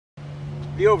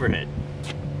The overhead.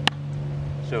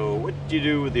 So what do you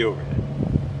do with the overhead?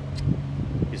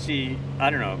 You see,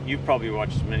 I don't know, you've probably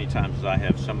watched as many times as I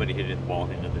have somebody hitting the ball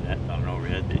into the net on an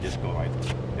overhead. They just go like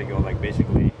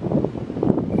basically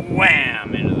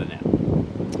wham into the net.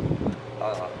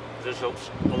 There's a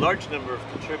large number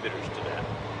of contributors to that.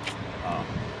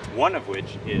 One of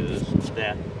which is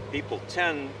that people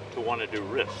tend to want to do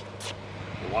wrist.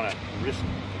 They want to wrist,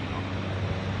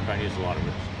 try to use a lot of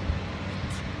wrist.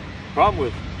 The problem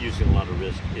with using a lot of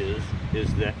wrist is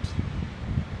that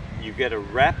you get a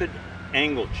rapid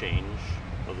angle change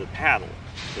of the paddle.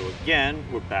 So again,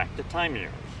 we're back to timing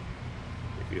errors.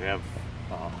 If you have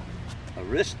a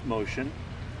wrist motion,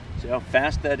 see how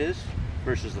fast that is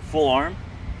versus the full arm.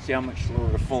 See how much slower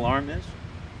the full arm is?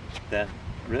 That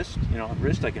wrist,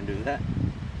 wrist I can do that.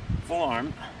 Full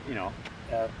arm,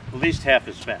 at least half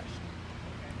as fast.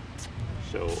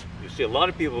 So you see a lot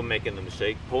of people making the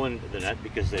mistake pulling the net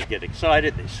because they get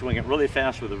excited, they swing it really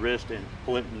fast with the wrist and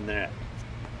pull it in the net.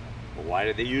 Well, why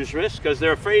do they use wrist? Because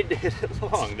they're afraid to hit it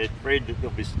long. They're afraid that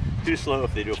they'll be too slow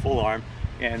if they do a full arm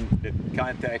and they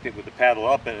contact it with the paddle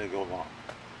up and it'll go long.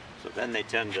 So then they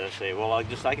tend to say, well, I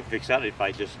can fix that if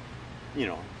I just,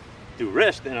 do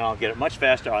wrist, and I'll get it much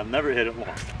faster. I'll never hit it long.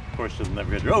 Of course, it'll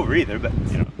never hit it over either, but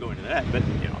go into that. But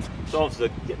solves the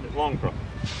getting it long problem.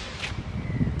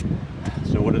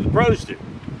 So what do the pros do?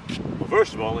 Well,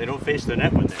 first of all, they don't face the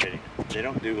net when they're hitting it. They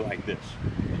don't do like this,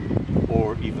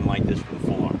 or even like this with a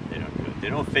full arm. They don't do it. They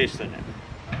don't face the net.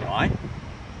 Why?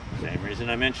 Same reason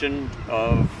I mentioned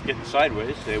of getting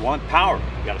sideways. They want power.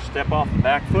 You got to step off the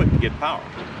back foot to get power.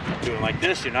 Doing like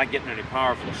this, you're not getting any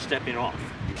power from stepping off.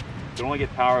 You can only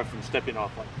get power from stepping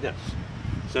off like this.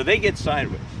 So they get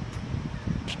sideways.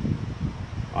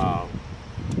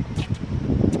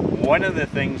 One of the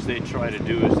things they try to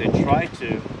do is they try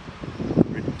to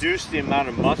reduce the amount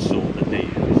of muscle that they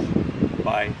use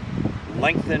by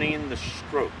lengthening the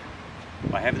stroke,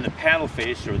 by having the paddle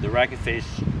face or the racket face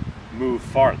move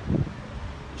farther.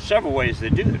 There's several ways they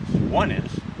do this. One is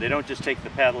they don't just take the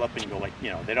paddle up and go like,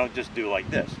 they don't just do like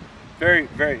this. Very,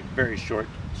 very, very short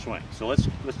swing. So let's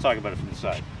talk about it from the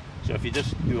side. So if you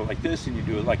just do it like this and you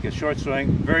do it like a short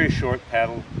swing, very short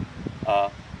paddle,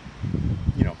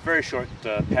 very short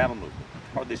paddle movement,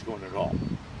 hardly going at all.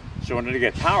 So in order to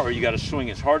get power, you got to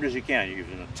swing as hard as you can. You're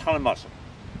using a ton of muscle.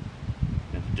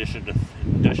 In addition to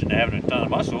having a ton of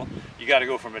muscle, you got to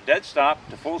go from a dead stop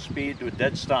to full speed to a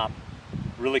dead stop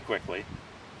really quickly.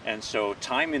 And so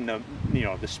timing the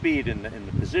speed in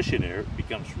the position here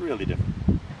becomes really difficult.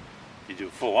 If you do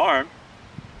full arm,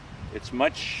 it's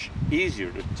much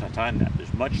easier to time that.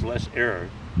 There's much less error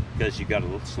because you got a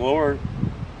little slower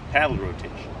paddle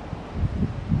rotation.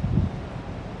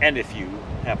 And if you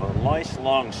have a nice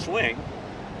long swing,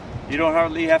 you don't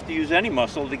hardly have to use any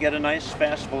muscle to get a nice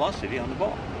fast velocity on the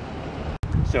ball.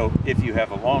 So if you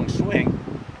have a long swing,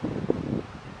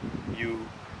 you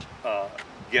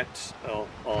get a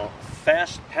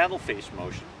fast paddle face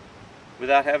motion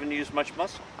without having to use much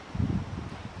muscle.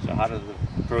 So how do the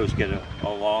pros get a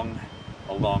long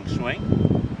swing?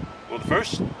 Well, the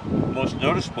first most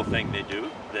noticeable thing they do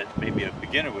that maybe a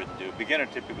beginner wouldn't do, a beginner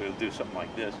typically will do something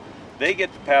like this. They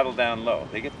get the paddle down low.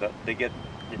 They do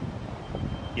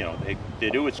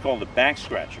what's called the back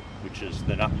scratcher, which is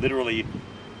they're not literally,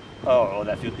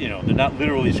 they're not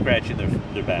literally scratching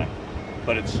their back,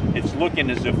 but it's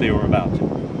looking as if they were about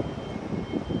to.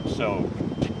 So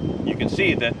you can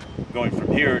see that going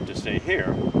from here to say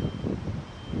here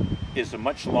is a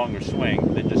much longer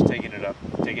swing than just taking it up,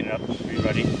 be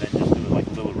ready, and then just do it like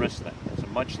a little wrist thing. It's a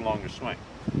much longer swing.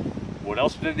 What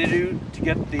else did they do to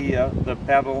get the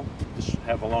paddle to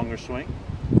have a longer swing?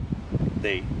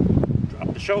 They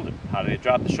drop the shoulder. How do they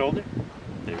drop the shoulder?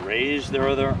 They raise their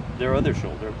other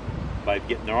shoulder by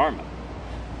getting their arm up.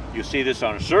 You see this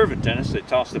on a serve in tennis. They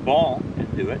toss the ball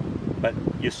and do it, but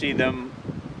you see them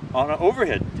on an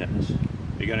overhead tennis.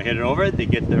 You're going to hit an overhead. They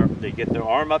get their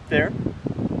arm up there,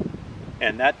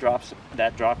 and that drops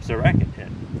their racket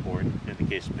head. Or in the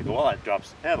case of pickleball, that drops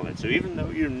the paddle head. So even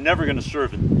though you're never going to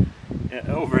serve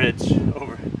overheads,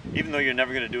 even though you're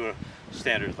never going to do a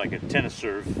standard like a tennis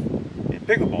serve in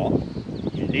pickleball,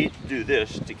 you need to do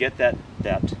this to get that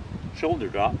shoulder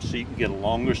drop so you can get a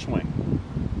longer swing.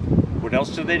 What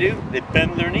else do? They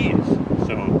bend their knees.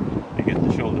 So they get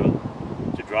the shoulder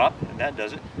to drop, and that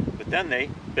does it. But then they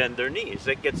bend their knees.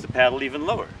 That gets the paddle even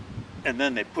lower. And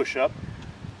then they push up,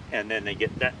 and then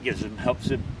helps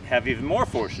it have even more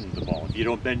force into the ball. If you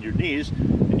don't bend your knees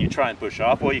and you try and push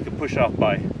off, well, you can push off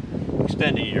by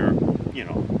extending your,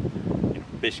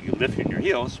 basically lifting your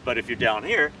heels. But if you're down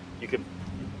here, you can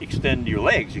extend your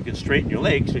legs. You can straighten your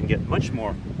legs and get much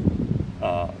more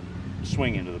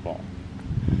swing into the ball.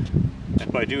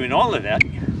 And by doing all of that,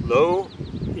 low,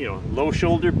 low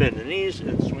shoulder, bend the knees,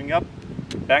 and swing up.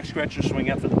 Back scratcher, swing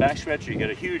up for the back scratcher. You get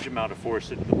a huge amount of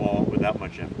force into the ball without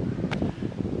much effort.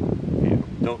 If you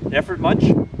don't effort much,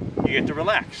 you get to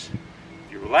relax.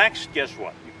 If you relax, guess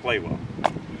what? You play well.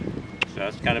 So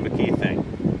that's kind of a key thing.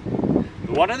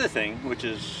 The one other thing, which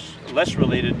is less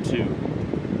related to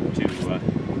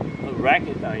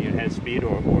racket head speed,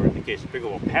 or in the case of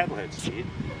pickleball, paddle head speed,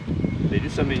 they do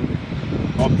something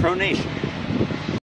called pronation.